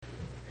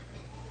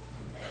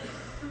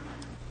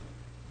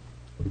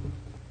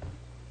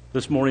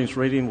This morning's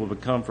reading will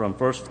come from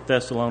 1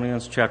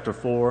 Thessalonians chapter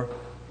 4,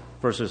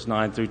 verses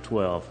 9 through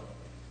 12.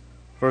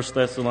 1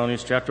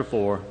 Thessalonians chapter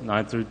 4,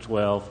 9 through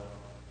 12.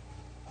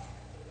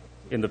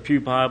 In the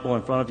Pew Bible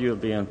in front of you,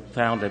 being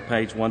found at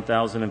page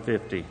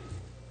 1050.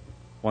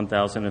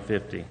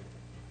 1050.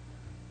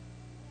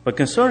 But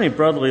concerning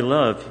brotherly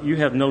love, you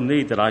have no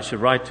need that I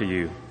should write to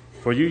you,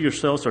 for you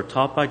yourselves are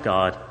taught by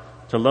God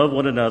to love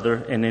one another,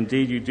 and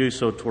indeed you do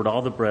so toward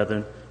all the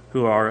brethren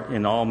who are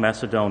in all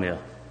Macedonia.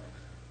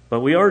 But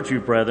we urge you,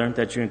 brethren,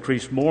 that you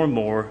increase more and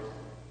more,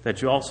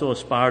 that you also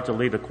aspire to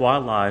lead a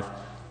quiet life,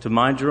 to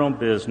mind your own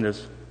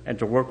business, and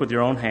to work with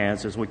your own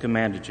hands as we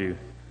commanded you,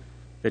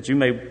 that you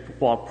may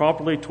walk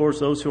properly towards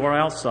those who are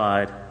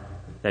outside,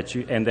 that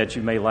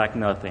you may lack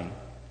nothing.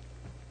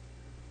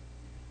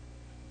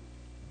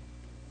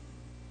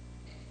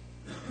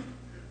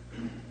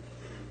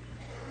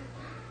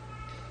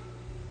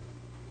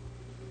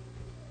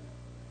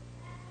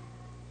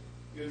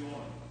 Good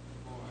morning.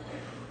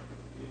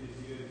 It is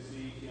good to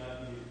see each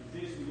of you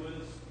physically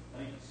with us.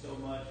 Thank you so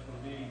much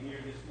for being here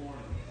this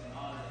morning. It's an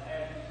honor to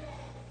have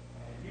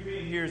you. You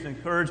being here is an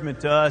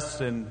encouragement to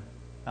us, and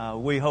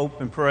we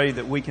hope and pray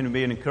that we can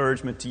be an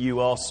encouragement to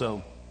you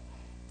also.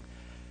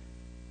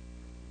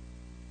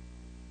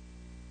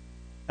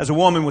 As a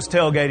woman was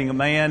tailgating a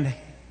man,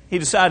 he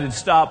decided to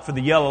stop for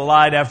the yellow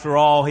light. After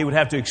all, he would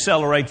have to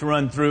accelerate to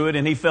run through it,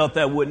 and he felt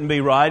that wouldn't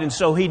be right, and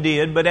so he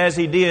did. But as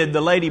he did,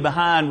 the lady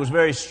behind was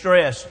very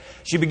stressed.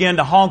 She began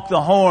to honk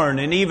the horn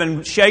and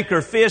even shake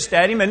her fist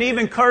at him and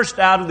even cursed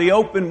out of the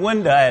open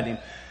window at him.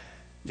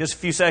 Just a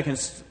few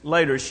seconds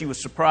later, she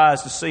was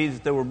surprised to see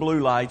that there were blue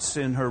lights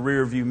in her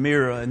rearview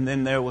mirror, and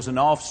then there was an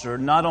officer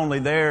not only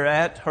there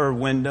at her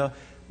window,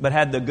 but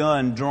had the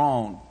gun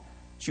drawn.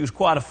 She was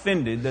quite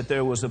offended that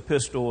there was a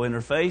pistol in her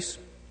face.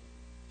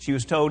 She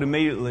was told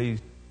immediately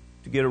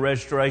to get a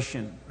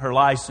registration, her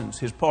license.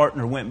 His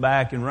partner went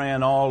back and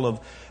ran all of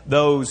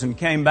those and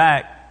came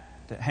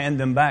back to hand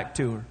them back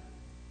to her.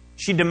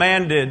 She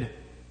demanded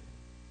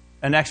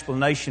an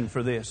explanation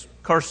for this,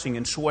 cursing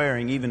and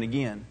swearing even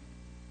again.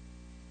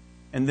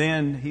 And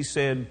then he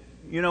said,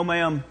 "You know,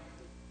 ma'am,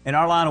 in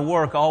our line of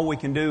work, all we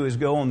can do is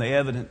go on the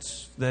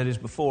evidence that is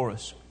before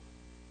us.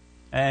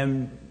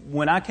 And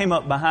when I came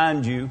up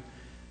behind you,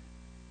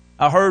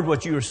 I heard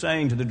what you were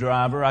saying to the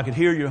driver. I could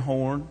hear your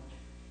horn.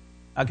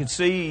 I could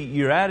see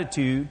your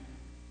attitude.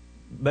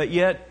 But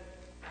yet,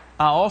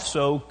 I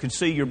also could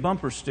see your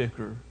bumper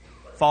sticker,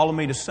 'Follow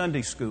me to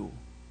Sunday school.'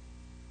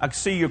 I could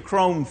see your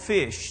chrome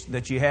fish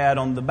that you had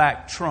on the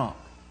back trunk.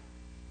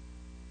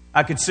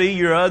 I could see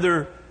your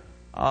other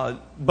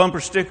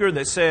bumper sticker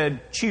that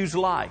said, 'Choose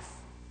life.'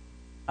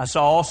 I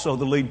saw also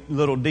the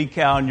little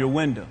decal on your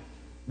window,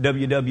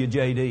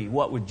 WWJD,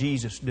 what would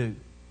Jesus do?"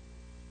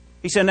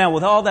 He said, "Now,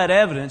 with all that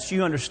evidence,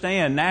 you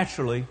understand,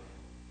 naturally,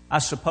 I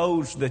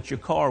suppose that your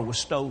car was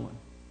stolen."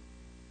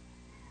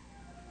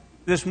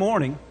 This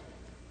morning,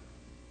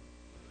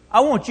 I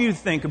want you to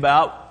think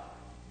about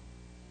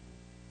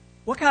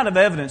what kind of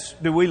evidence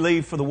do we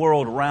leave for the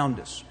world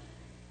around us?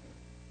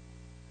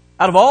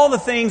 Out of all the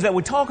things that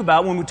we talk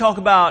about when we talk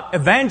about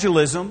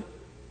evangelism,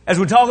 as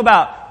we talk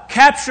about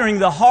capturing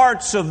the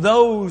hearts of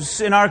those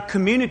in our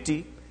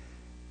community,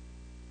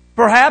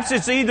 perhaps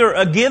it's either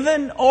a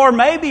given or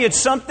maybe it's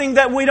something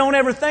that we don't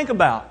ever think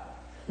about.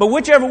 But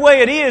whichever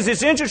way it is,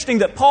 it's interesting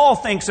that Paul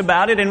thinks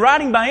about it, and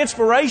writing by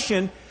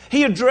inspiration,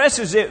 he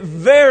addresses it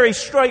very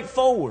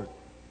straightforward.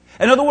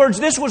 In other words,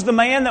 this was the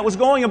man that was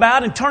going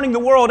about and turning the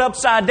world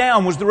upside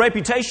down, was the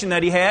reputation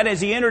that he had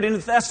as he entered into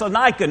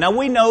Thessalonica. Now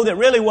we know that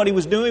really what he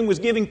was doing was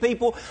giving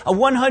people a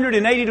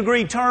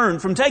 180-degree turn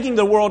from taking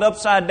the world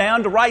upside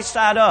down to right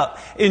side up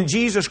in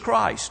Jesus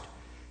Christ.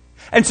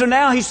 And so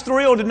now he's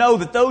thrilled to know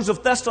that those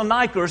of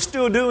Thessalonica are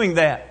still doing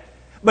that.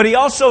 But he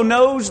also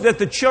knows that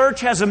the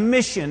church has a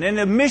mission, and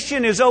the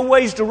mission is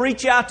always to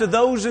reach out to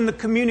those in the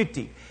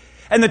community.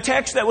 And the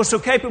text that was so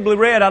capably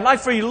read, I'd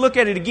like for you to look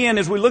at it again.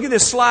 As we look at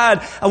this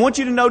slide, I want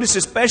you to notice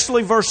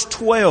especially verse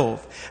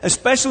 12.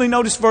 Especially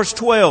notice verse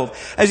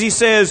 12, as he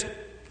says,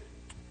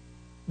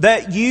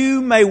 "That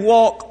you may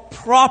walk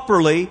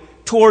properly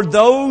toward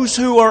those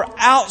who are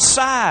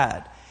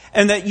outside,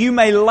 and that you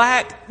may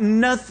lack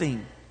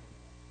nothing."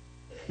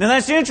 Now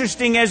that's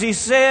interesting as he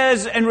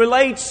says and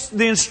relates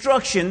the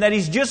instruction that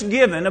he's just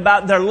given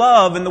about their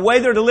love and the way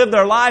they're to live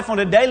their life on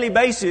a daily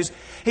basis.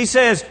 He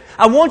says,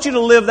 I want you to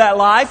live that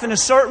life in a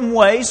certain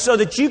way so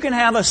that you can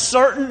have a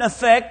certain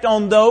effect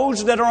on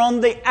those that are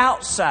on the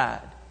outside.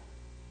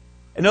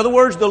 In other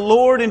words, the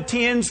Lord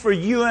intends for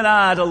you and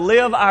I to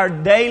live our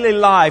daily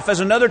life.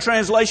 As another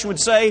translation would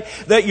say,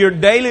 that your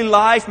daily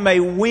life may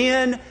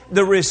win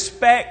the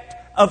respect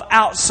of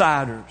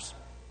outsiders.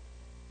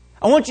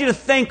 I want you to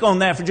think on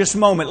that for just a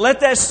moment. Let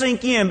that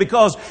sink in,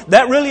 because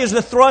that really is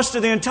the thrust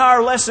of the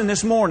entire lesson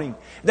this morning.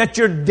 That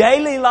your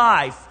daily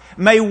life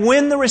may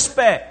win the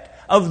respect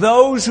of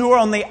those who are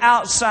on the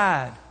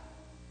outside.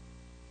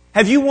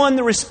 Have you won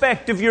the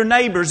respect of your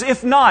neighbors?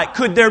 If not,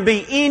 could there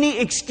be any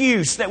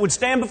excuse that would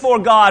stand before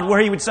God where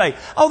He would say,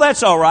 "Oh,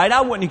 that's all right.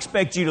 I wouldn't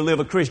expect you to live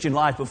a Christian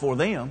life before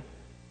them"?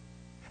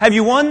 Have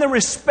you won the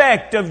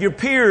respect of your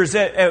peers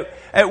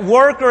at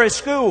work or at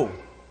school?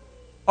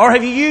 Or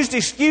have you used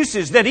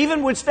excuses that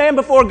even would stand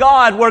before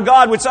God where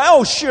God would say,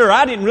 oh, sure,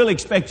 I didn't really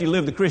expect you to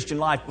live the Christian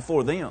life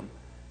before them?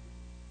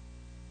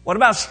 What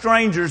about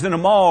strangers in a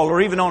mall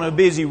or even on a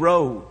busy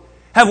road?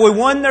 Have we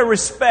won their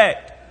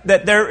respect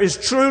that there is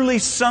truly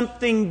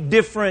something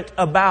different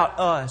about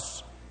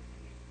us?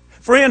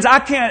 Friends, I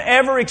can't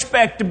ever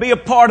expect to be a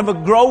part of a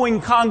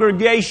growing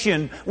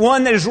congregation,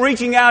 one that is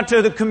reaching out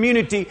to the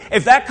community,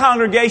 if that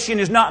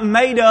congregation is not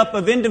made up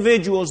of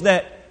individuals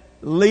that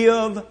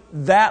live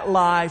that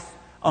life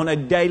on a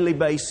daily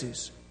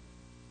basis.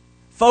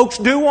 Folks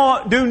do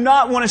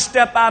not want to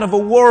step out of a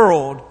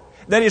world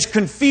that is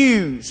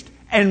confused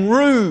and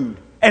rude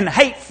and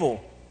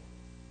hateful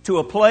to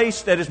a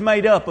place that is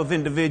made up of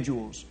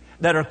individuals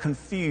that are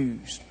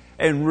confused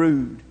and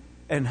rude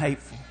and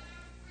hateful.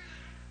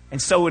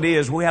 And so it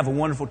is, we have a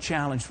wonderful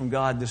challenge from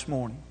God this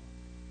morning.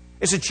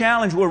 It's a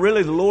challenge where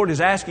really the Lord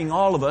is asking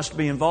all of us to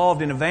be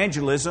involved in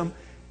evangelism.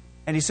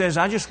 And He says,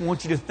 I just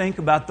want you to think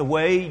about the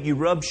way you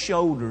rub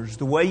shoulders,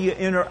 the way you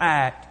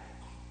interact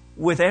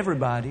with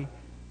everybody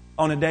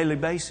on a daily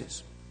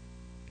basis.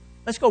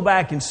 Let's go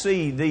back and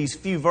see these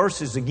few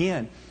verses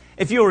again.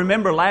 If you'll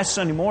remember, last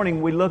Sunday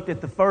morning we looked at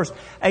the first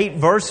 8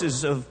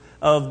 verses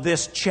of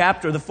this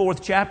chapter, the 4th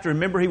chapter.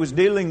 Remember, He was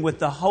dealing with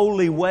the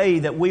holy way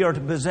that we are to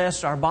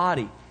possess our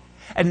body.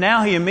 And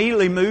now He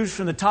immediately moves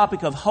from the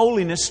topic of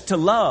holiness to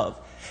love.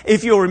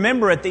 If you'll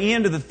remember, at the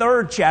end of the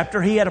 3rd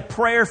chapter, He had a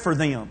prayer for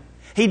them.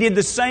 He did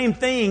the same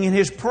thing in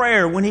His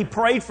prayer when He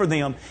prayed for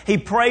them. He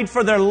prayed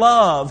for their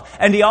love,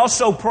 and He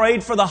also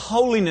prayed for the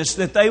holiness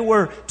that they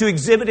were to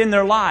exhibit in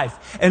their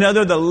life. And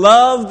other the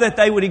love that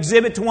they would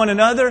exhibit to one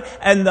another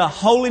and the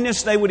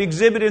holiness they would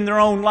exhibit in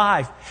their own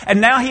life. And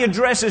now He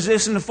addresses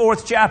this in the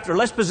 4th chapter.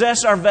 Let's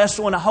possess our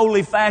vessel in a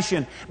holy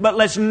fashion, but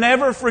let's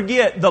never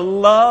forget the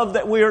love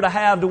that we are to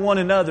have to one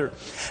another.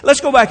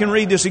 Let's go back and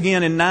read this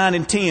again in 9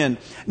 and 10.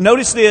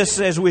 Notice this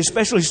as we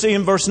especially see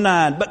in verse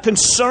 9. But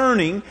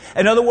concerning,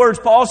 in other words,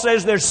 Paul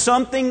says there's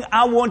something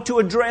I want to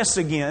address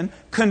again.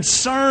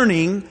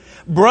 Concerning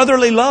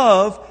brotherly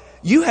love,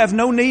 you have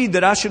no need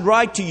that I should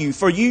write to you,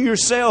 for you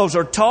yourselves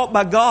are taught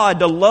by God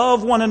to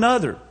love one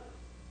another.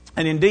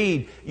 And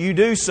indeed, you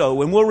do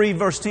so. And we'll read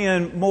verse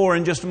 10 more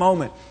in just a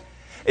moment.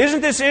 Isn't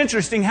this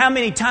interesting how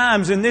many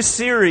times in this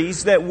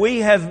series that we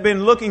have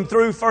been looking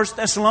through 1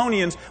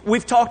 Thessalonians,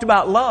 we've talked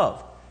about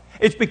love?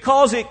 It's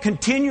because it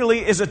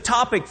continually is a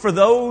topic for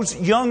those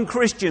young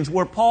Christians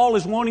where Paul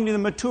is wanting them to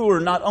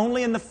mature, not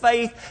only in the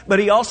faith, but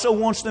he also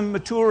wants them to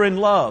mature in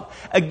love.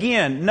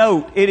 Again,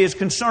 note, it is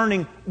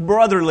concerning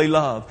brotherly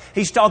love.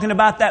 He's talking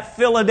about that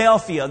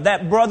Philadelphia,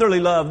 that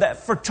brotherly love,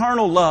 that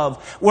fraternal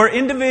love, where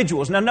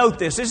individuals, now note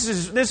this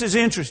is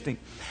interesting.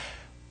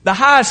 The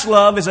highest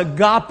love is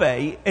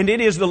agape, and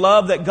it is the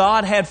love that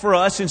God had for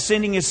us in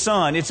sending His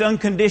Son. It's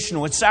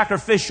unconditional. It's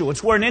sacrificial.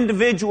 It's where an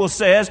individual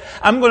says,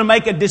 I'm going to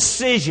make a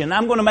decision.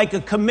 I'm going to make a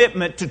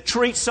commitment to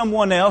treat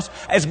someone else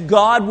as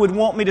God would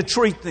want me to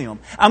treat them.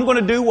 I'm going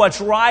to do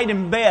what's right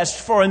and best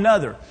for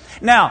another.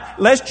 Now,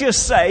 let's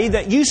just say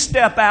that you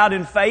step out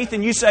in faith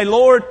and you say,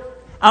 Lord,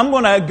 I'm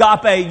going to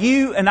agape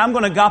you, and I'm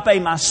going to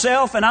agape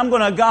myself, and I'm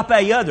going to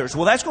agape others.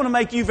 Well, that's going to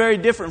make you very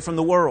different from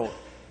the world.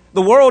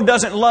 The world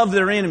doesn't love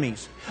their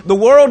enemies. The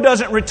world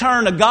doesn't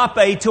return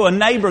agape to a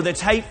neighbor that's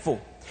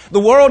hateful. The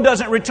world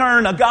doesn't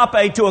return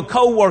agape to a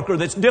coworker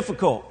that's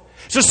difficult.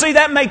 So see,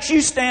 that makes you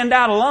stand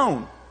out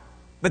alone.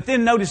 But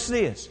then notice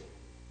this.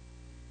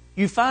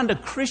 You find a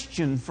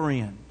Christian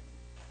friend.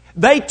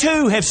 They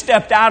too have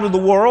stepped out of the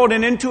world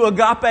and into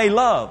agape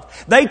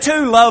love. They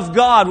too love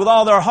God with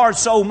all their heart,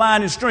 soul,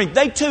 mind, and strength.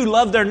 They too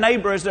love their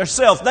neighbor as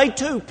theirself. They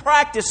too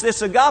practice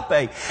this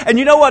agape. And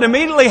you know what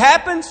immediately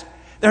happens?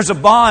 There's a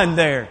bond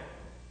there.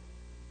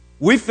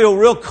 We feel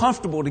real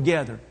comfortable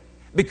together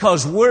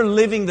because we're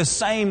living the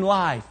same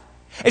life.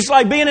 It's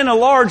like being in a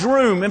large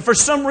room and for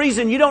some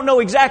reason you don't know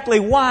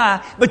exactly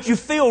why, but you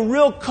feel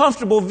real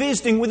comfortable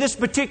visiting with this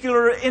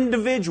particular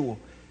individual.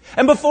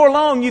 And before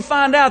long you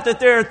find out that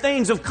there are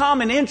things of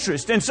common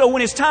interest. And so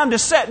when it's time to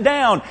sit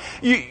down,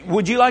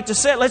 would you like to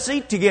sit? Let's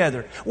eat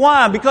together.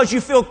 Why? Because you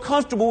feel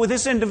comfortable with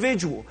this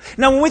individual.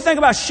 Now when we think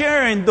about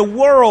sharing the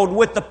world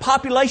with the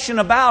population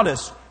about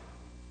us,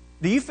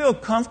 do you feel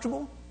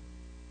comfortable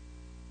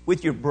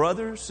with your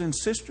brothers and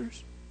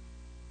sisters?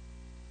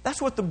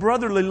 That's what the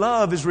brotherly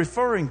love is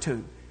referring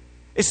to.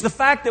 It's the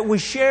fact that we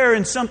share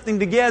in something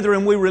together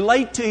and we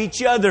relate to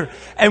each other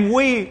and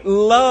we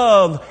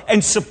love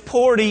and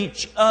support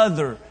each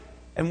other.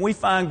 And we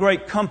find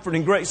great comfort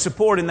and great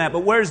support in that.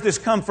 But where does this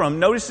come from?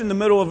 Notice in the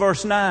middle of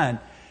verse 9.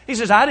 He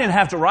says, I didn't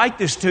have to write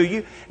this to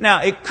you.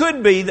 Now, it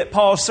could be that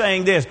Paul's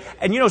saying this.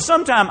 And you know,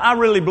 sometimes I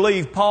really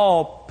believe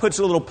Paul puts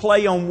a little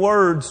play on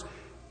words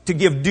to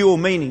give dual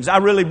meanings. I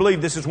really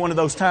believe this is one of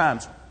those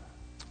times.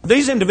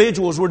 These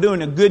individuals were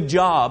doing a good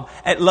job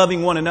at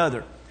loving one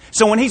another.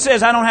 So when he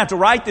says, I don't have to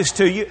write this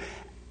to you,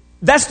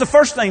 that's the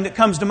first thing that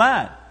comes to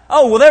mind.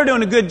 Oh, well, they're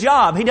doing a good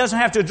job. He doesn't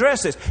have to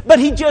address this. But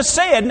he just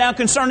said, now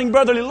concerning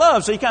brotherly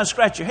love. So you kind of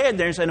scratch your head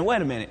there and say, no,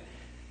 wait a minute.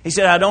 He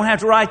said, I don't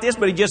have to write this,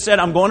 but he just said,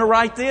 I'm going to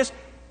write this.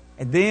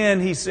 And then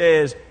he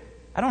says,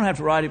 I don't have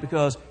to write it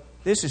because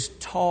this is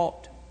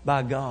taught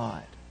by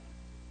God.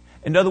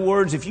 In other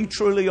words, if you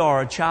truly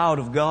are a child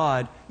of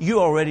God, you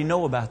already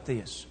know about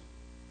this.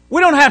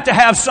 We don't have to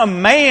have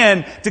some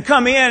man to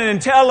come in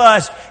and tell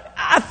us,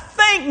 I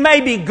think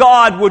maybe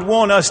God would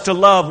want us to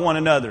love one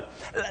another.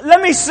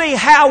 Let me see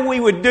how we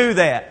would do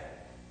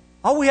that.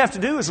 All we have to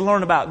do is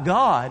learn about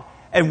God,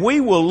 and we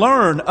will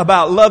learn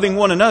about loving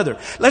one another.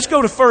 Let's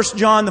go to 1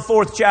 John, the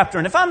 4th chapter.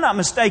 And if I'm not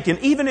mistaken,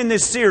 even in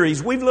this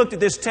series, we've looked at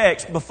this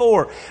text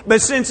before.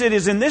 But since it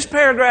is in this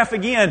paragraph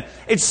again,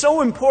 it's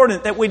so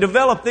important that we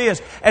develop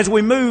this as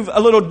we move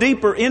a little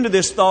deeper into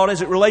this thought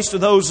as it relates to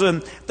those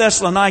in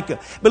Thessalonica.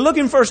 But look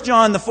in 1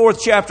 John, the 4th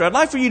chapter. I'd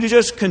like for you to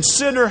just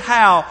consider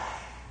how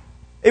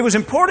it was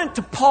important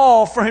to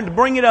Paul for him to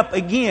bring it up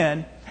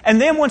again. And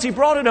then once he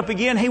brought it up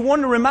again, he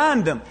wanted to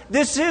remind them,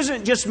 this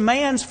isn't just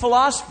man's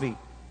philosophy.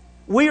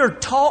 We are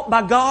taught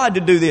by God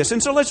to do this.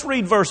 And so let's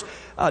read verse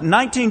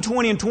 19,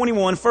 20, and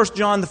 21, 1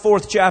 John, the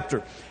 4th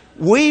chapter.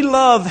 We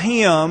love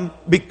Him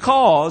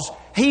because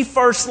He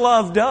first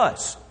loved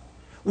us.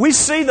 We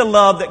see the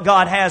love that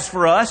God has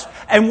for us,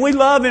 and we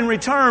love in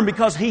return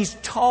because He's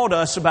taught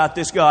us about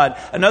this God.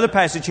 Another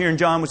passage here in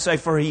John would say,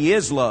 for He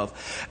is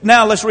love.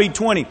 Now let's read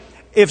 20.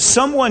 If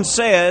someone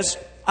says,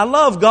 I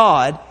love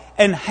God,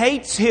 and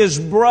hates his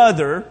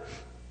brother,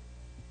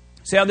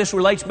 see how this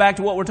relates back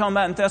to what we're talking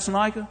about in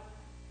Thessalonica?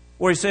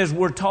 Where he says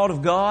we're taught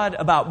of God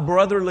about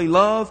brotherly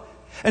love.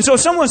 And so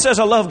if someone says,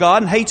 I love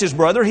God and hates his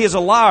brother, he is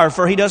a liar,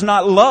 for he does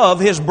not love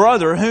his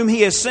brother whom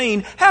he has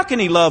seen. How can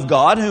he love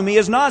God whom he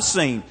has not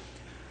seen?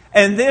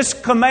 And this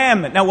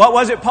commandment. Now what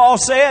was it Paul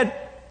said?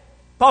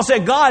 Paul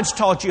said, God's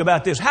taught you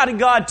about this. How did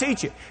God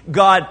teach it?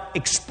 God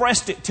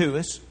expressed it to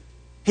us.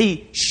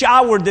 He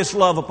showered this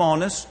love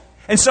upon us.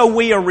 And so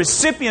we are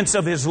recipients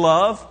of His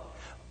love.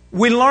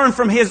 We learn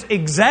from His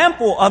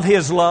example of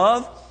His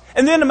love.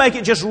 And then to make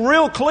it just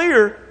real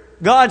clear,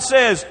 God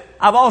says,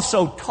 I've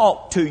also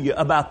talked to you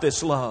about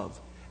this love.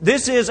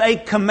 This is a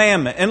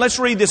commandment. And let's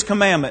read this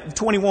commandment,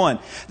 21.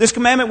 This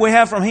commandment we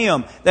have from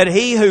Him, that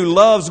he who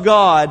loves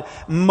God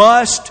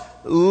must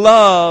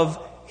love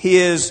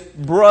his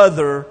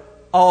brother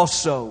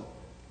also.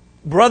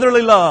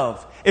 Brotherly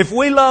love. If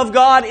we love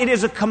God, it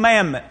is a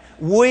commandment.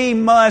 We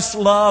must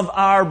love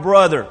our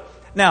brother.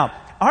 Now,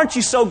 aren't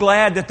you so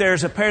glad that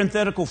there's a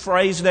parenthetical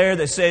phrase there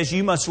that says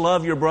you must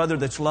love your brother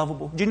that's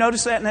lovable? Did you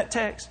notice that in that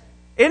text?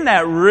 Isn't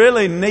that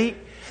really neat?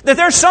 That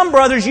there's some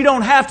brothers you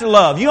don't have to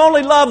love. You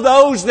only love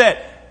those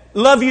that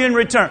love you in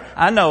return.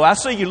 I know, I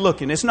see you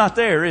looking. It's not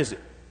there, is it?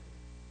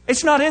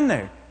 It's not in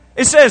there.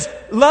 It says,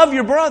 love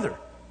your brother.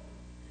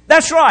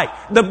 That's right.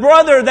 The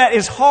brother that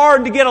is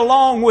hard to get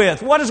along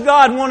with. What does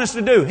God want us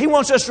to do? He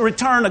wants us to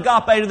return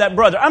agape to that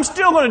brother. I'm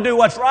still going to do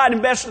what's right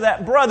and best for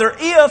that brother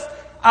if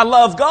I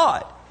love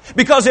God.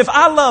 Because if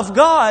I love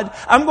God,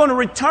 I'm going to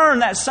return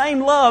that same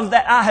love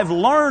that I have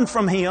learned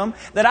from Him,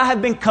 that I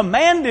have been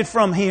commanded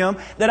from Him,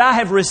 that I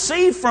have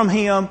received from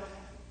Him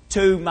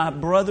to my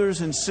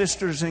brothers and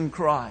sisters in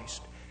Christ.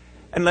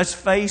 And let's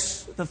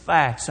face the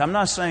facts. I'm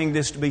not saying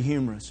this to be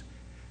humorous.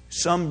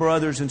 Some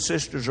brothers and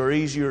sisters are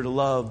easier to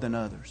love than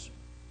others.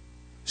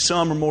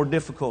 Some are more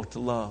difficult to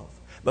love.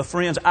 But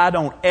friends, I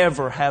don't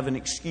ever have an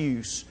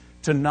excuse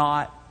to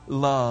not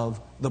love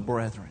the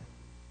brethren.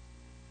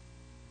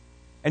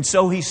 And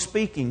so he's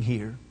speaking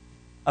here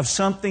of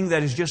something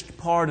that is just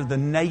part of the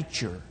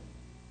nature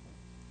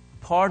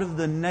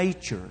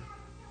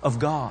of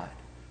God.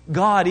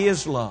 God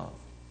is love.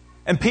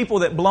 And people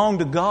that belong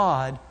to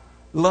God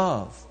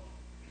love.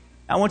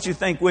 I want you to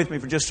think with me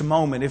for just a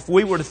moment. If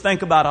we were to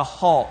think about a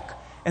hawk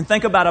and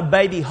think about a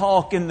baby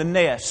hawk in the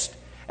nest,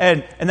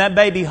 and that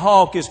baby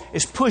hawk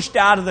is pushed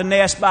out of the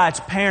nest by its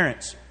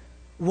parents,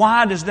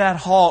 why does that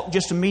hawk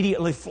just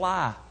immediately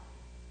fly?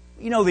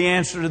 You know the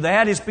answer to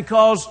that is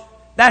because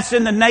that's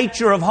in the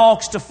nature of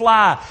hawks to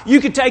fly.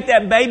 You could take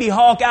that baby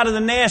hawk out of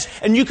the nest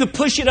and you could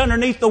push it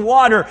underneath the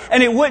water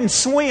and it wouldn't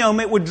swim,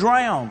 it would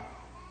drown.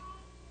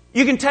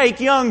 You can take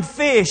young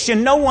fish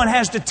and no one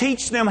has to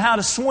teach them how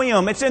to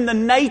swim. It's in the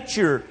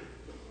nature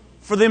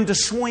for them to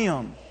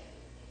swim.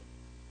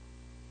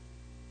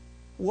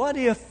 What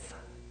if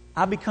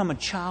I become a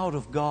child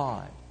of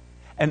God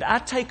and I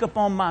take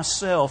upon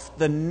myself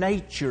the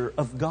nature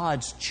of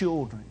God's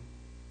children?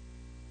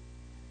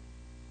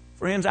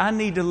 Friends, I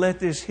need to let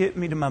this hit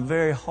me to my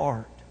very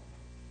heart.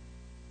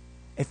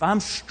 If I'm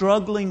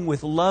struggling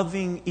with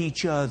loving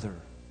each other,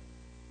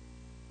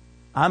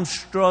 I'm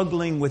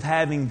struggling with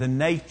having the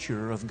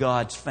nature of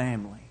God's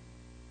family.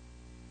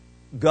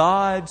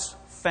 God's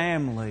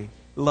family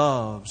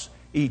loves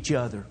each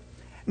other.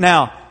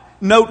 Now,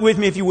 note with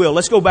me if you will.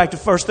 Let's go back to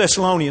 1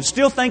 Thessalonians.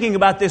 Still thinking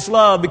about this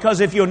love, because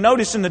if you'll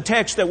notice in the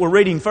text that we're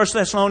reading, 1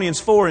 Thessalonians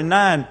 4 and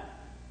 9,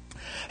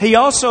 he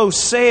also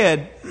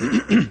said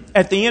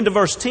at the end of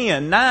verse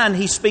 10, 9,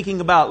 he's speaking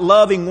about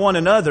loving one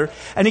another.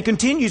 And he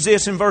continues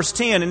this in verse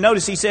 10. And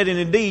notice he said, and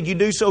indeed you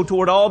do so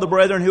toward all the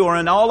brethren who are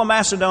in all of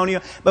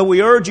Macedonia. But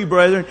we urge you,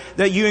 brethren,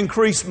 that you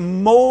increase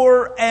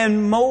more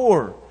and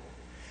more.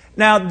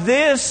 Now,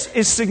 this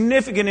is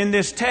significant in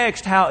this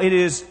text, how it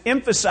is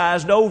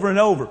emphasized over and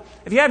over.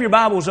 If you have your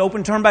Bibles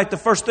open, turn back to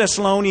 1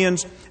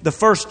 Thessalonians, the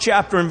first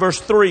chapter and verse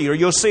 3, or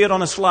you'll see it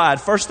on a slide.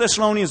 1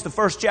 Thessalonians, the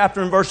first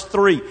chapter and verse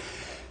 3.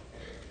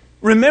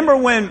 Remember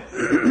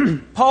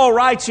when Paul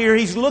writes here,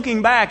 he's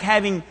looking back,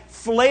 having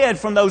fled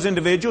from those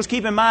individuals.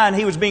 Keep in mind,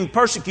 he was being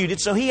persecuted,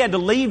 so he had to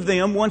leave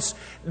them once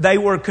they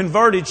were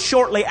converted,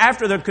 shortly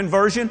after their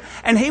conversion.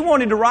 And he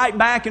wanted to write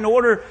back in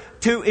order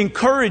to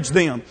encourage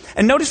them.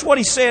 And notice what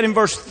he said in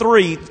verse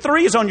 3.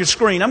 3 is on your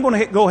screen. I'm going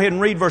to go ahead and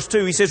read verse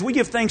 2. He says, "We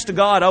give thanks to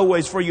God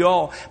always for you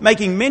all,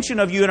 making mention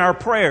of you in our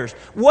prayers."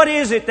 What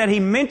is it that he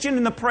mentioned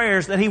in the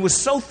prayers that he was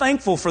so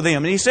thankful for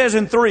them? And he says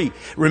in 3,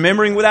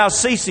 "Remembering without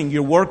ceasing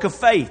your work of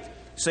faith."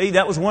 See,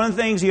 that was one of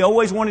the things he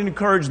always wanted to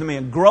encourage them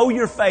in. Grow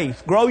your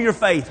faith. Grow your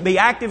faith. Be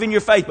active in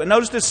your faith. But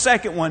notice the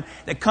second one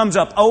that comes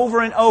up over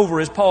and over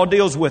as Paul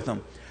deals with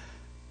them.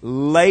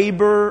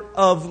 Labor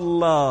of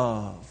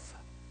love.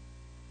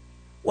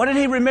 What did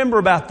he remember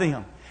about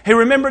them? He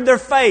remembered their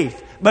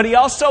faith, but he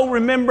also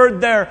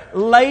remembered their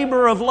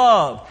labor of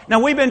love.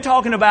 Now, we've been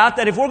talking about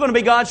that if we're going to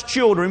be God's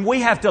children,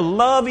 we have to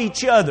love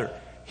each other.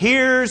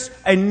 Here's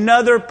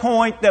another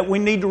point that we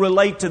need to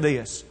relate to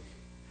this.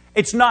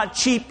 It's not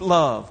cheap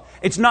love.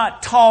 It's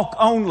not talk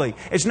only.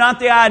 It's not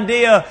the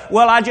idea,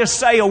 well, I just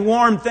say a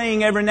warm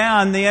thing every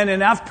now and then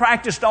and I've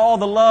practiced all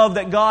the love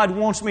that God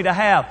wants me to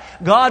have.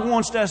 God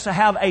wants us to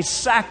have a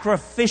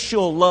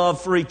sacrificial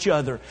love for each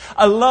other.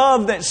 A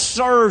love that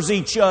serves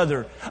each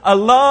other. A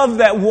love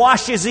that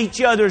washes each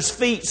other's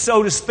feet,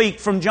 so to speak,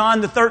 from John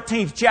the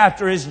 13th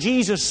chapter as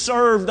Jesus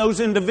served those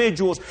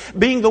individuals,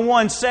 being the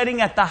one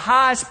sitting at the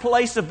highest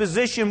place of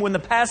position when the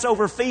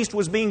Passover feast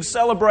was being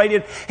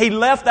celebrated. He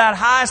left that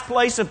highest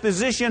place of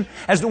position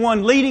as the one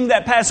leading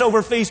that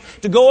Passover feast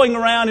to going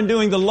around and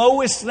doing the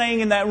lowest thing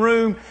in that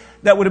room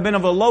that would have been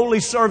of a lowly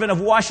servant of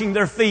washing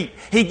their feet.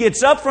 He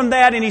gets up from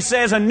that and he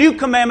says, "A new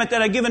commandment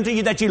that I've given to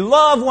you, that you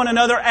love one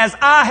another as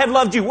I have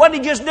loved you." What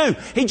did he just do?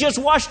 He just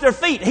washed their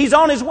feet. He's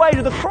on his way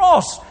to the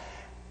cross.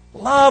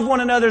 Love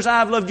one another as I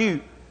have loved you.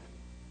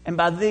 And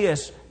by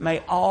this may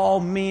all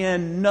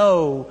men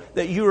know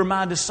that you are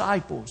my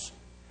disciples.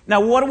 Now,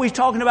 what are we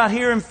talking about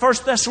here in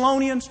 1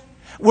 Thessalonians?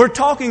 We're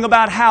talking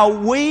about how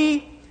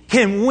we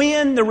can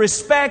win the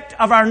respect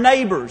of our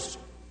neighbors.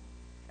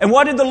 And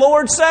what did the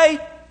Lord say?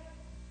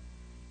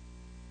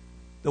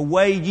 The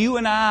way you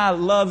and I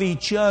love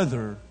each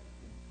other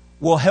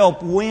will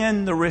help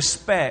win the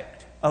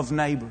respect of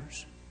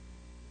neighbors.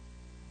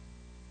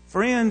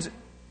 Friends,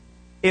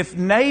 if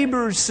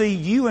neighbors see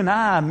you and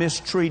I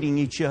mistreating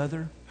each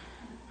other,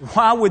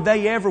 why would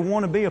they ever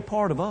want to be a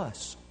part of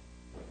us?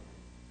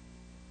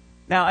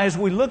 Now, as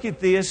we look at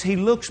this, he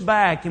looks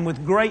back and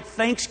with great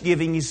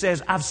thanksgiving, he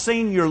says, "I've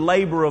seen your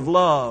labor of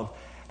love."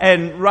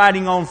 And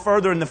writing on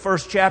further in the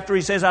first chapter,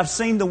 he says, "I've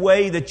seen the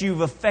way that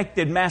you've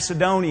affected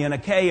Macedonia and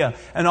Achaia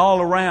and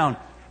all around."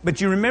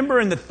 But you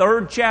remember in the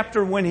third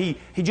chapter when he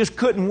just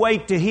couldn't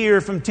wait to hear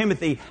from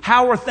Timothy,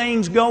 how are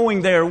things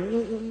going there?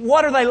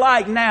 What are they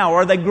like now?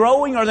 Are they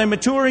growing? Are they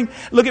maturing?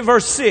 Look at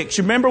verse 6.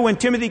 You remember when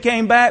Timothy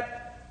came back?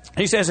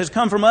 He says, "Has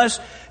come from us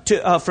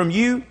from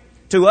you,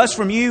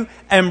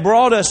 and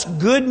brought us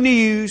good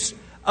news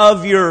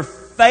of your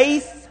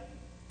faith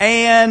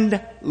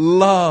and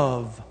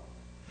love."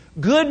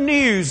 Good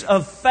news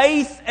of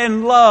faith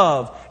and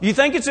love. Do you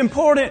think it's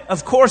important?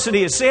 Of course it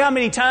is. See how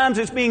many times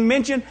it's being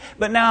mentioned?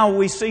 But now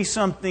we see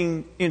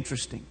something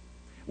interesting.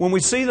 When we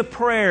see the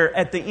prayer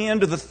at the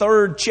end of the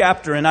third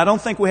chapter, and I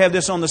don't think we have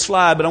this on the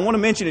slide, but I want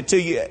to mention it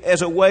to you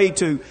as a way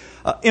to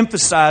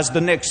emphasize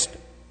the next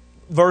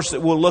verse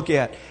that we'll look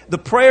at. The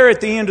prayer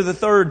at the end of the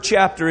third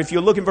chapter, if you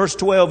look at verse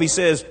 12, he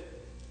says,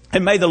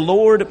 "And may the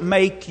Lord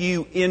make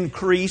you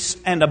increase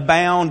and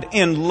abound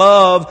in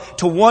love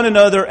to one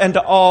another and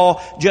to all,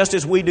 just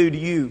as we do to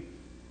you."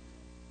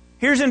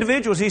 Here's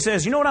individuals, he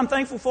says, you know what I'm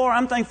thankful for?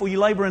 I'm thankful you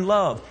labor in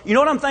love. You know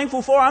what I'm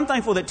thankful for? I'm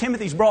thankful that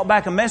Timothy's brought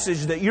back a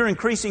message that you're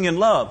increasing in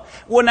love.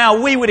 Well, now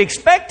we would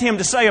expect him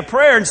to say a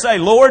prayer and say,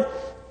 "Lord,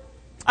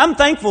 I'm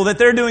thankful that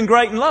they're doing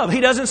great in love." He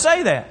doesn't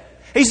say that.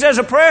 He says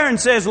a prayer and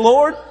says,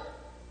 "Lord,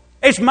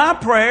 it's my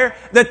prayer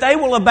that they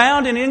will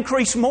abound and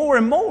increase more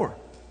and more."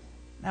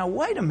 Now,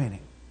 wait a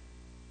minute.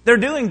 They're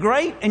doing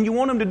great and you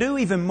want them to do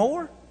even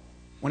more?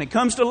 When it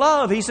comes to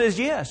love, he says,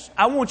 yes,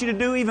 I want you to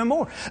do even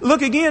more.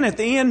 Look again at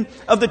the end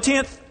of the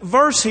 10th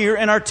verse here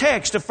in our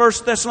text of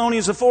 1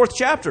 Thessalonians, the 4th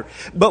chapter.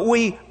 "But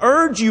we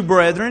urge you,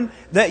 brethren,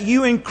 that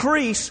you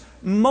increase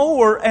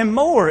more and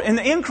more." And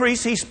the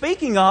increase he's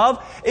speaking of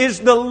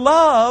is the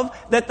love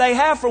that they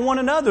have for one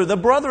another, the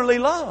brotherly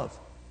love.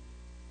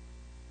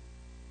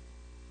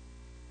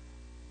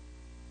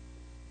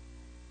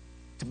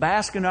 To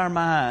bask in our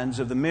minds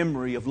of the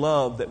memory of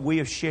love that we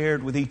have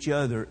shared with each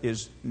other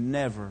is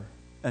never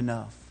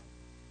enough.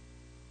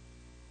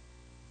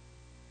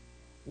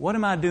 What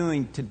am I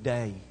doing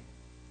today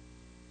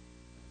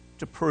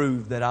to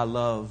prove that I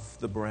love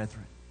the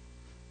brethren?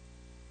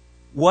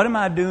 What am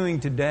I doing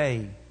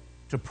today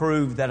to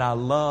prove that I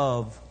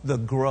love the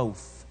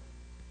growth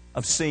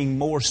of seeing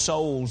more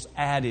souls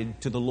added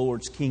to the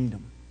Lord's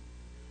kingdom?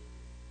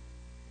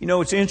 You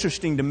know, it's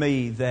interesting to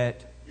me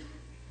that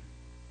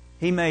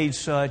he made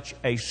such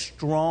a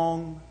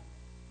strong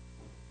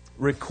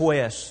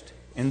request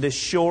in this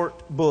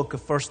short book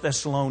of 1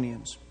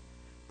 Thessalonians,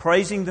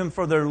 praising them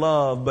for their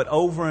love, but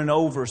over and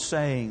over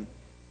saying,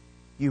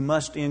 you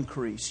must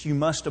increase, you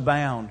must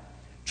abound.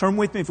 Turn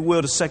with me, if you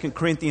will, to 2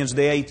 Corinthians,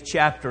 the 8th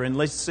chapter, and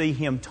let's see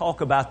him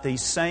talk about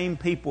these same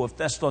people of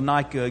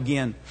Thessalonica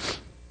again.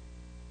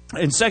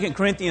 In 2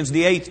 Corinthians,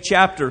 the 8th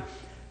chapter,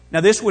 now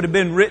this would have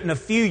been written a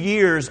few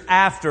years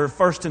after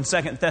 1 and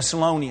 2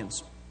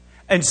 Thessalonians.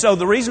 And so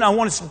the reason I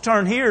want us to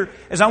turn here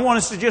is I want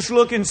us to just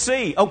look and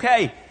see,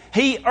 okay,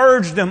 he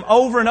urged them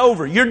over and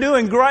over, you're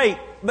doing great,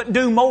 but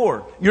do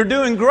more. You're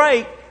doing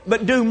great,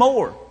 but do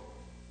more.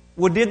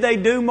 Well, did they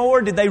do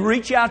more? Did they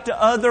reach out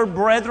to other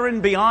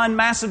brethren beyond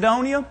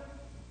Macedonia?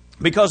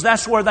 Because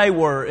that's where they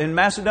were. In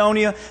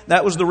Macedonia,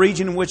 that was the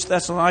region in which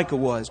Thessalonica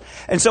was.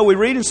 And so we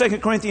read in 2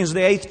 Corinthians, the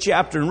 8th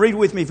chapter, and read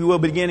with me, if you will,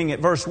 beginning at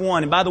verse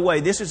 1. And by the way,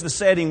 this is the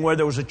setting where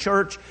there was a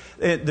church.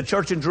 The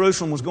church in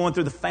Jerusalem was going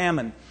through the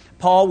famine.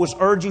 Paul was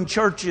urging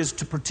churches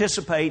to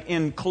participate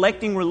in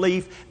collecting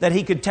relief that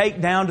he could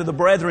take down to the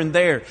brethren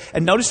there.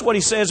 And notice what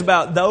he says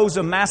about those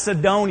of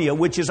Macedonia,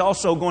 which is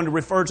also going to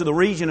refer to the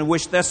region in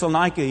which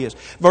Thessalonica is.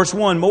 Verse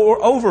 1,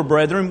 moreover,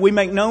 brethren, we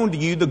make known to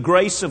you the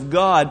grace of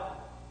God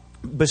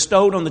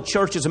bestowed on the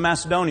churches of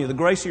Macedonia. The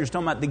grace here is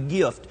talking about the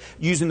gift.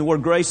 Using the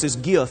word grace as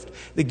gift.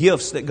 The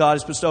gifts that God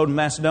has bestowed in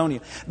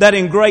Macedonia. That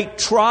in great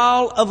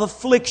trial of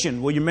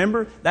affliction. Well, you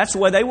remember? That's the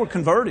way they were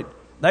converted.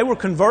 They were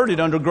converted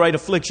under great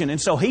affliction. And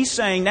so he's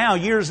saying now,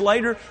 years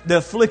later, the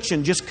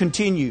affliction just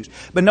continues.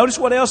 But notice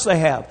what else they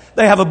have.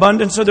 They have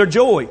abundance of their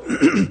joy.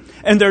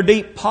 And their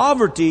deep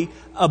poverty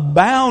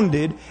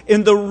abounded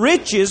in the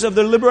riches of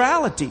their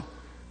liberality.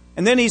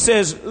 And then he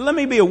says, let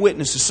me be a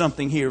witness to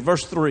something here.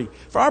 Verse 3.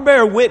 For I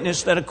bear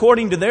witness that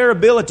according to their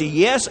ability,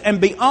 yes, and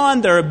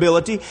beyond their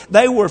ability,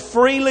 they were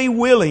freely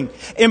willing,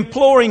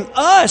 imploring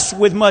us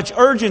with much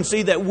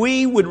urgency that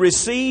we would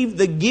receive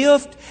the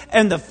gift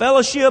and the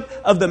fellowship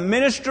of the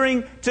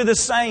ministering to the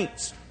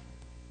saints.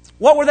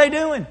 What were they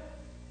doing?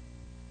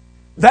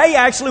 They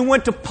actually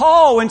went to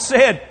Paul and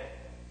said,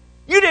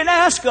 you didn't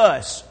ask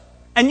us.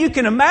 And you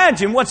can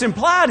imagine what's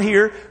implied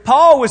here.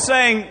 Paul was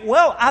saying,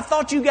 well, I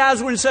thought you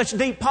guys were in such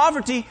deep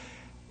poverty.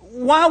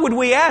 Why would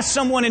we ask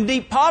someone in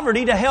deep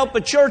poverty to help a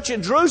church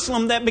at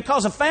Jerusalem that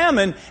because of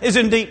famine is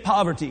in deep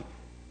poverty?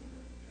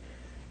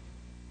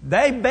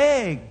 They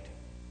begged,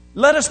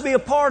 let us be a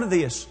part of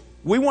this.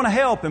 We want to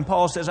help. And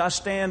Paul says, I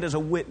stand as a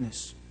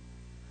witness.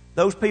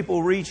 Those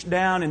people reached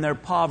down in their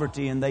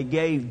poverty and they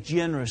gave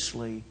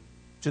generously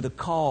to the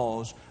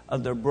cause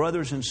of their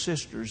brothers and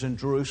sisters in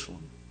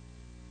Jerusalem.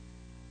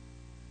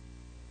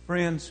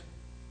 Friends,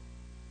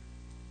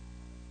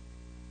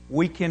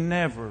 we can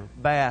never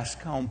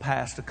bask on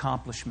past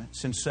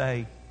accomplishments and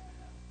say,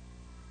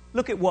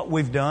 look at what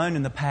we've done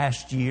in the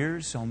past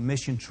years on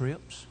mission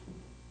trips.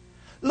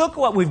 Look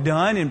what we've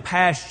done in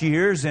past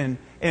years in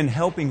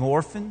helping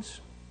orphans.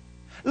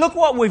 Look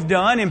what we've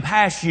done in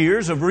past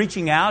years of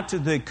reaching out to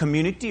the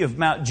community of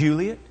Mount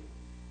Juliet.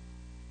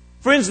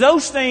 Friends,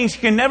 those things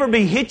can never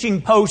be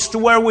hitching posts to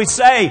where we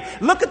say,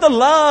 look at the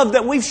love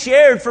that we've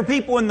shared for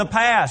people in the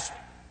past.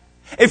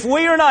 If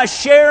we are not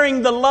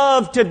sharing the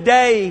love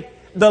today,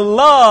 the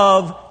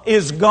love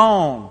is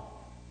gone.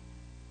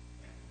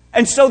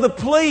 And so the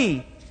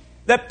plea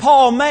that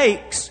Paul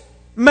makes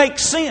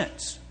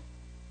sense.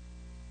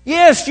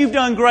 Yes, you've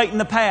done great in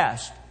the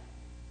past.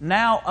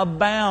 Now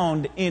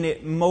abound in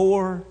it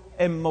more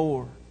and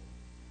more.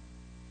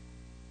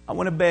 I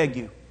want to beg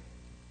you,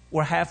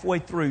 we're halfway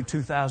through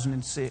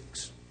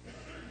 2006.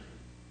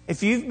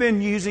 If you've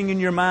been using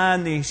in your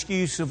mind the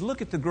excuse of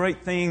look at the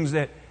great things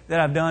that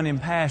I've done in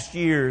past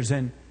years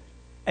and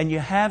you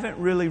haven't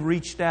really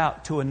reached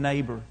out to a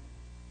neighbor.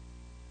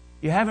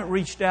 You haven't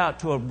reached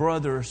out to a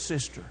brother or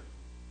sister.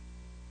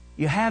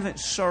 You haven't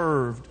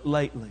served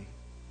lately.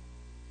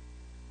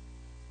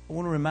 I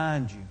want to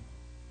remind you,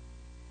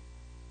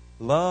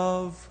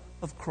 love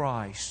of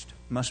Christ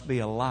must be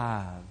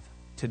alive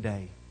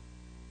today.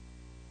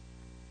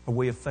 Or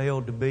we have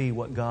failed to be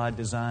what God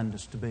designed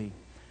us to be.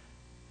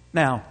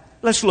 Now,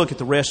 let's look at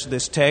the rest of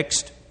this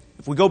text.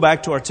 If we go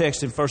back to our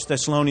text in 1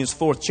 Thessalonians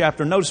 4th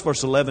chapter, notice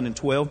verse 11 and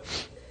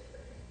 12.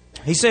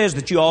 He says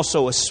that you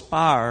also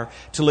aspire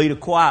to lead a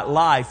quiet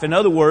life. In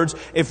other words,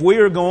 if we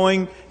are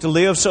going to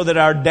live so that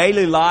our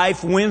daily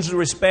life wins the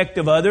respect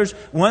of others,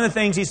 one of the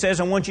things he says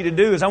I want you to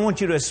do is I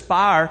want you to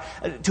aspire.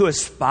 To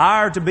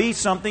aspire to be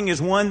something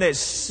is one that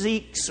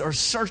seeks or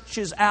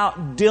searches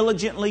out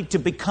diligently to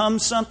become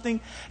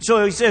something.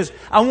 So he says,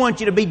 I want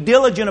you to be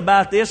diligent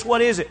about this.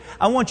 What is it?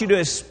 I want you to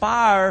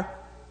aspire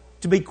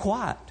to be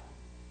quiet.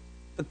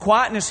 The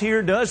quietness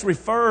here does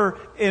refer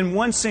in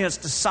one sense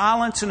to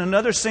silence. In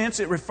another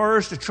sense, it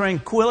refers to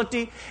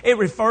tranquility. It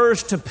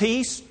refers to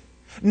peace.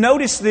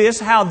 Notice this,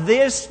 how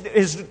this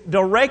is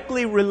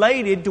directly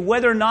related to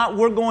whether or not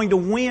we're going to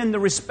win the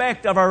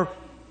respect of our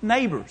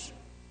neighbors.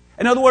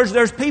 In other words,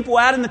 there's people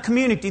out in the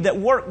community that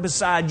work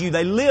beside you.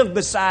 They live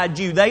beside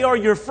you. They are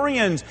your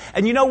friends.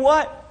 And you know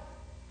what?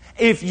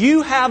 If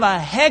you have a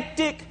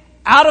hectic,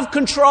 out of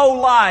control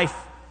life,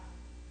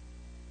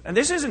 and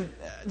this isn't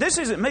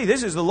me,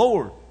 this is the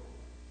Lord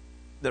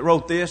that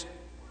wrote this.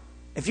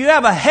 If you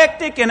have a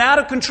hectic and out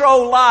of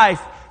control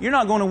life, you're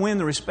not going to win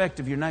the respect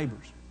of your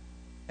neighbors.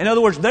 In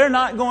other words, they're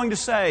not going to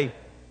say,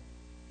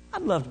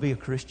 I'd love to be a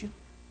Christian.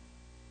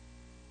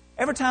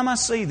 Every time I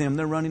see them,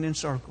 they're running in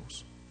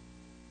circles.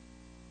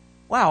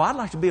 Wow, I'd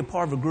like to be a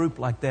part of a group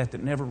like that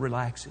never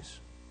relaxes.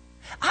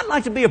 I'd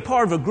like to be a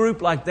part of a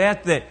group like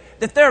that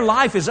their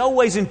life is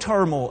always in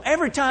turmoil.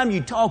 Every time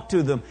you talk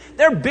to them,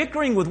 they're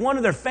bickering with one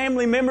of their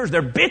family members.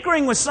 They're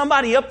bickering with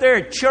somebody up there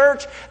at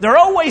church. They're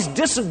always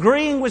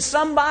disagreeing with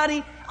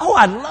somebody. Oh,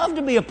 I'd love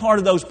to be a part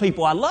of those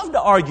people. I love to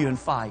argue and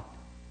fight.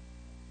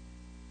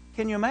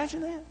 Can you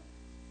imagine that?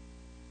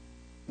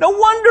 No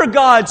wonder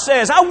God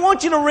says, I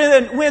want you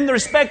to win the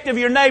respect of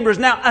your neighbors.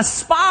 Now,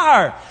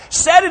 aspire.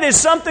 Set it as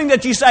something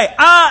that you say,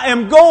 I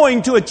am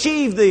going to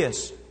achieve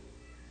this.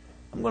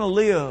 I'm going to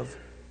live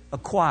a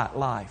quiet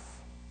life.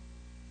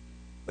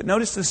 But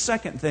notice the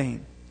second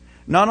thing.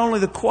 Not only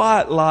the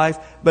quiet life,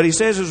 but he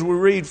says as we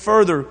read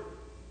further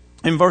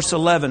in verse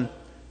 11,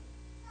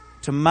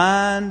 to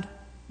mind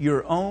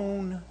your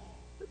own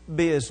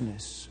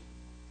business.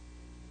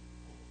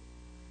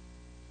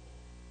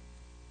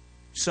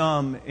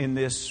 Some in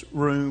this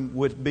room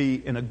would be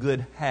in a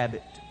good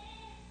habit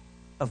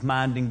of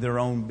minding their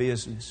own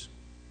business.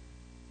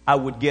 I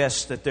would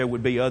guess that there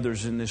would be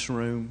others in this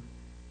room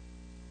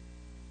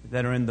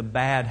that are in the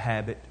bad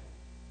habit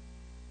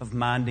of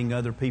minding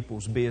other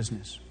people's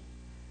business.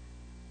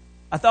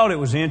 I thought it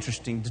was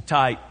interesting to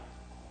type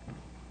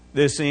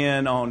this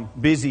in on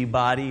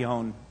busybody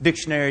on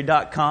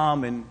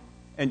dictionary.com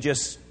and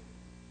just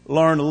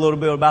learn a little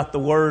bit about the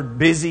word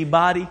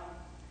busybody.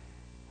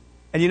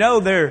 And you know,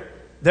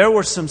 there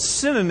were some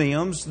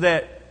synonyms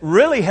that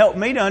really helped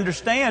me to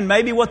understand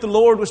maybe what the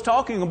Lord was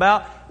talking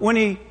about when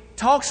He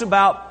talks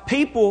about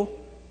people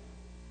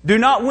do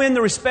not win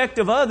the respect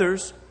of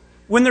others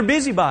when they're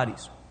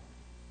busybodies.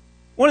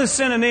 One of the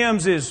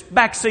synonyms is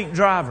backseat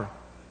driver.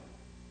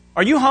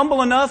 Are you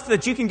humble enough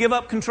that you can give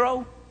up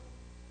control?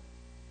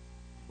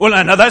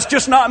 Well, no, that's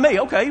just not me.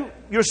 Okay,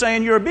 you're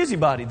saying you're a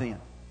busybody then.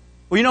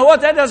 Well, you know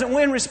what? That doesn't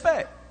win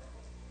respect.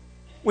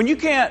 When you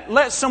can't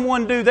let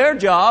someone do their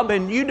job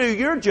and you do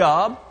your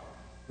job,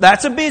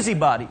 that's a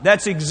busybody.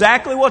 That's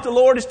exactly what the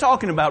Lord is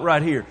talking about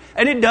right here.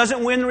 And it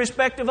doesn't win the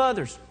respect of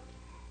others.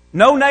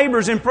 No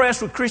neighbor's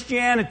impressed with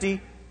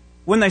Christianity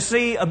when they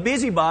see a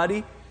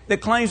busybody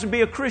that claims to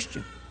be a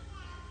Christian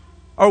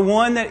or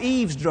one that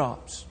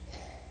eavesdrops.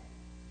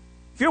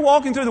 If you're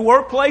walking through the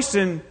workplace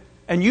and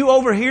you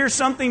overhear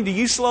something, do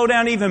you slow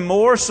down even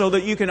more so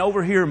that you can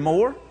overhear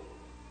more?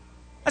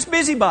 That's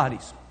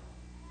busybodies.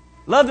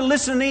 Love to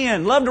listen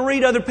in. Love to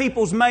read other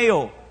people's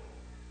mail.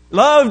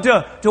 Love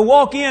to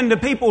walk into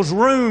people's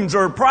rooms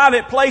or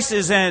private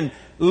places and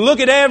look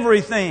at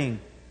everything.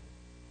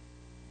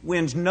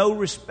 Wins no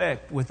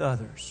respect with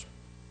others.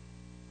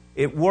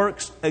 It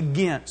works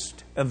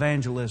against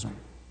evangelism.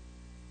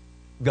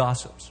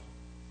 Gossips.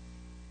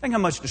 Think how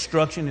much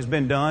destruction has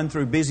been done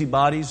through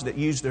busybodies that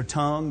use their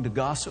tongue to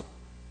gossip.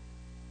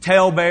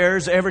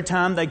 Talebearers, every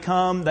time they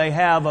come, they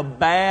have a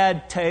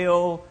bad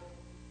tale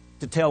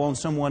to tell on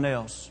someone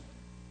else.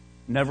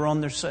 Never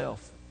on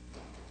themselves.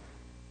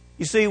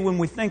 You see, when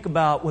we think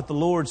about what the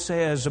Lord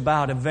says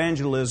about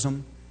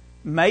evangelism,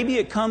 maybe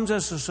it comes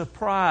as a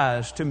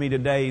surprise to me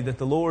today that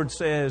the Lord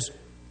says,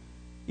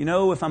 you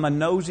know, if I'm a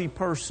nosy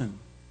person,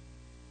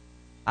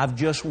 I've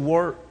just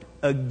worked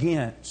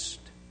against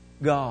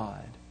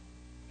God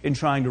in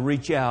trying to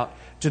reach out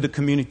to the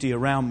community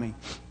around me.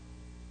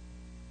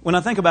 When I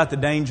think about the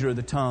danger of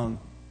the tongue,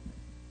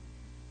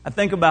 I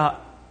think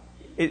about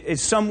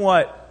it's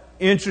somewhat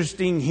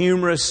interesting,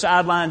 humorous,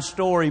 sideline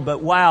story,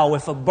 but wow,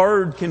 if a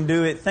bird can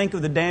do it, think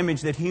of the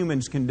damage that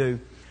humans can do.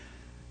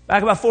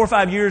 Back about 4 or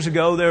 5 years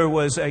ago, there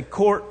was a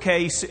court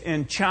case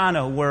in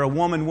China where a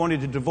woman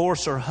wanted to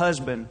divorce her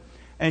husband,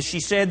 and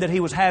she said that he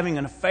was having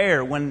an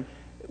affair. When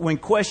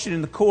questioned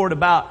in the court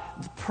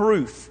about the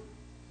proof,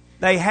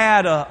 they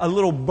had a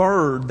little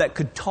bird that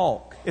could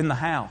talk in the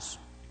house.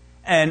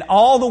 And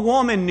all the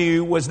woman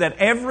knew was that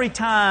every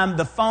time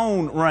the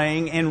phone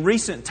rang in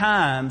recent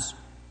times,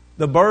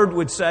 the bird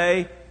would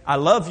say, I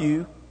love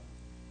you,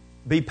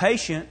 be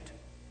patient,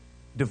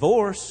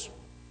 divorce.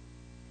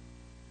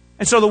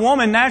 And so the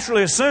woman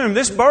naturally assumed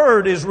this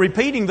bird is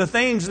repeating the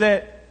things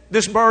that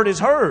this bird has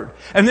heard.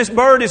 And this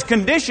bird is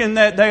conditioned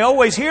that they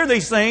always hear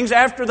these things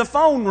after the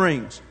phone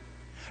rings.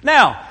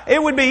 Now,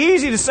 it would be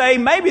easy to say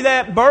maybe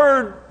that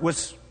bird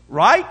was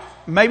right,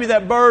 maybe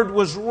that bird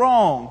was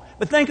wrong.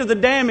 But think of the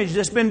damage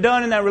that's been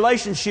done in that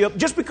relationship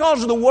just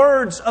because of the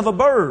words of a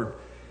bird.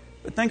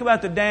 But think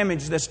about the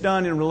damage that's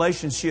done in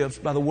relationships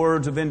by the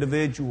words of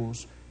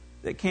individuals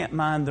that can't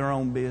mind their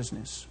own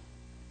business.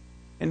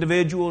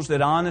 Individuals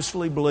that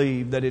honestly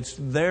believe that it's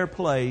their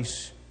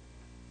place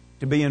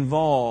to be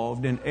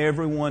involved in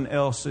everyone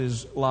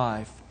else's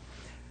life.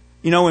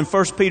 You know, in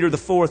 1 Peter, the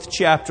 4th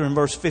chapter, in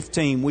verse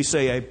 15, we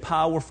say a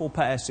powerful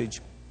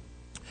passage.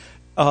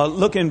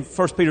 Look in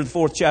 1 Peter, the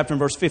 4th chapter, and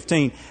verse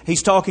 15.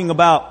 He's talking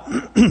about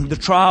the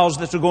trials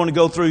that they're going to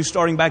go through,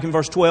 starting back in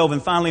verse 12.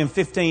 And finally in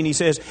 15, he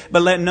says,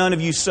 "But let none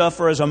of you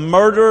suffer as a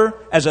murderer,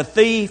 as a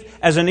thief,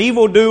 as an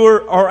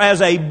evildoer, or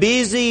as a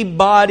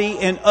busybody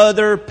in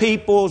other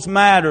people's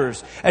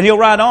matters." And he'll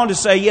write on to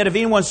say, "Yet if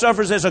anyone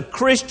suffers as a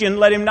Christian,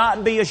 let him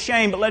not be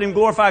ashamed, but let him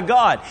glorify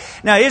God."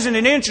 Now, isn't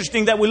it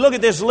interesting that we look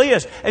at this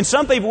list, and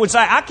some people would say,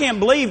 "I can't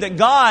believe that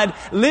God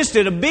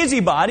listed a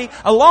busybody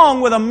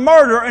along with a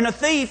murderer and a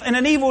thief and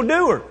an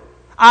evildoer."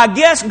 I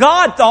guess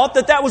God thought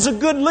that that was a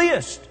good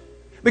list,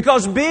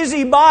 because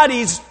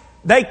busybodies,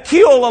 they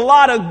kill a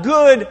lot of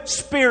good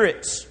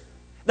spirits.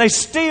 They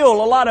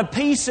steal a lot of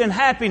peace and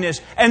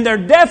happiness, and they're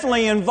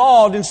definitely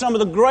involved in some of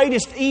the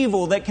greatest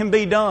evil that can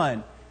be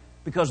done,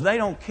 because they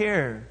don't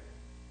care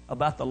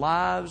about the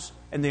lives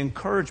and the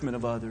encouragement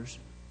of others.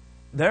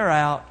 They're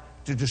out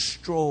to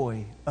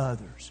destroy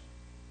others.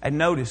 And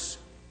notice,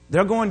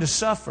 they're going to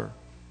suffer.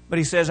 But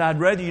he says, "I'd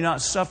rather you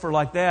not suffer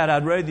like that.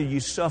 I'd rather you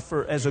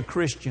suffer as a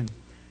Christian."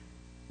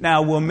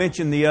 Now, we'll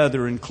mention the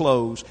other and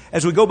close.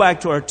 As we go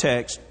back to our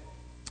text,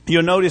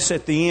 you'll notice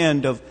at the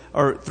end of,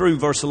 or through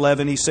verse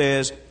 11, he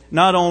says,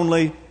 not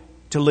only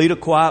to lead a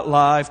quiet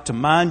life, to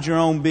mind your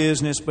own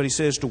business, but he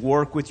says to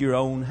work with your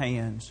own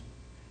hands.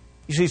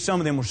 You see,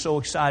 some of them were so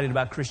excited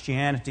about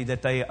Christianity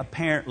that they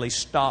apparently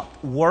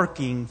stopped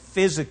working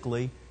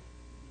physically.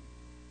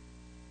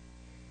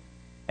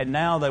 And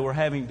now they were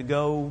having to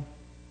go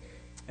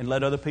and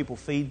let other people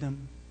feed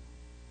them,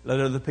 let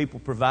other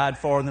people provide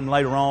for them.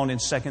 Later on in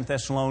 2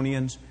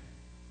 Thessalonians,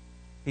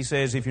 he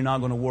says, if you're not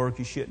going to work,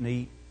 you shouldn't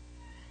eat.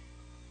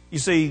 You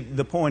see,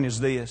 the point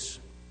is this.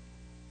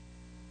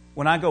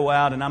 When I go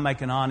out and I make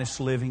an honest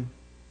living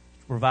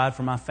to provide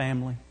for my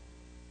family,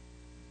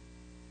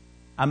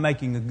 I'm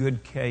making a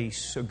good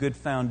case, a good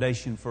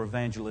foundation for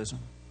evangelism.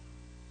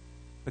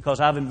 Because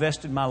I've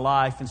invested my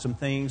life in some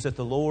things that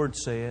the Lord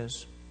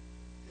says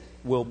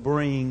will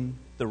bring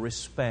the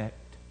respect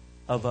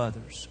of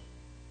others.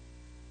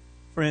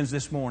 Friends,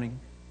 this morning,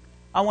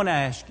 I want to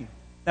ask you.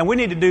 Now, we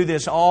need to do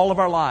this all of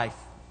our life.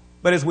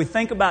 But as we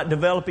think about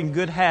developing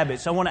good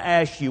habits, I want to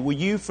ask you, will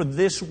you for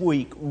this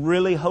week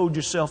really hold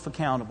yourself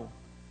accountable?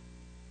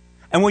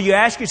 And will you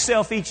ask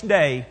yourself each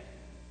day,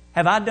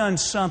 have I done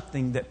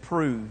something that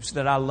proves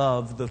that I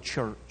love the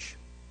church?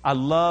 I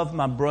love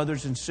my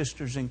brothers and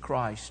sisters in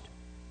Christ.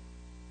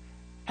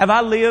 Have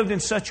I lived in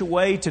such a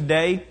way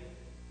today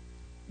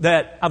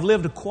that I've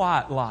lived a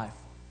quiet life?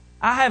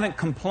 I haven't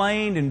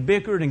complained and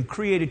bickered and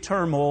created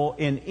turmoil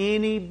in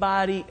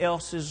anybody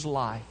else's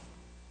life.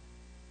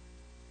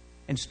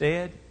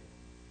 Instead,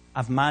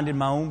 I've minded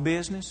my own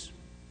business.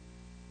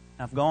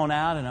 I've gone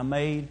out and I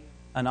made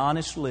an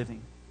honest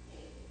living.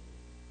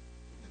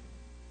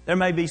 There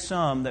may be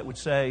some that would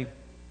say,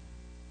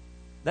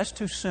 that's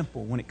too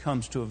simple when it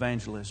comes to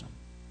evangelism.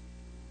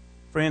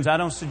 Friends, I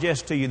don't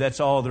suggest to you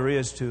that's all there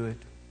is to it.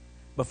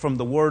 But from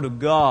the Word of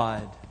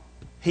God,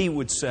 He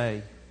would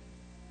say,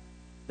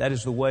 that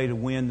is the way to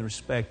win the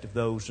respect of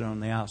those that are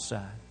on the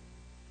outside.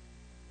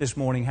 This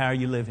morning, how are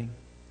you living?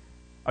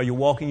 Are you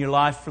walking your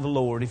life for the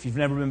Lord? If you've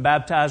never been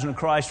baptized into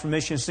Christ for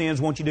remission of sins,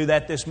 won't you do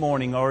that this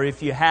morning? Or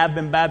if you have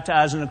been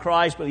baptized into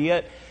Christ, but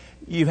yet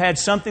you've had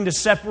something to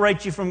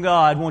separate you from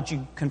God, won't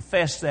you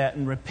confess that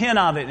and repent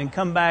of it and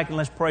come back and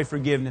let's pray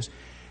forgiveness.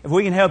 If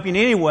we can help you in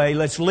any way,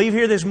 let's leave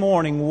here this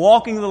morning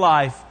walking the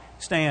life.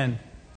 Stand.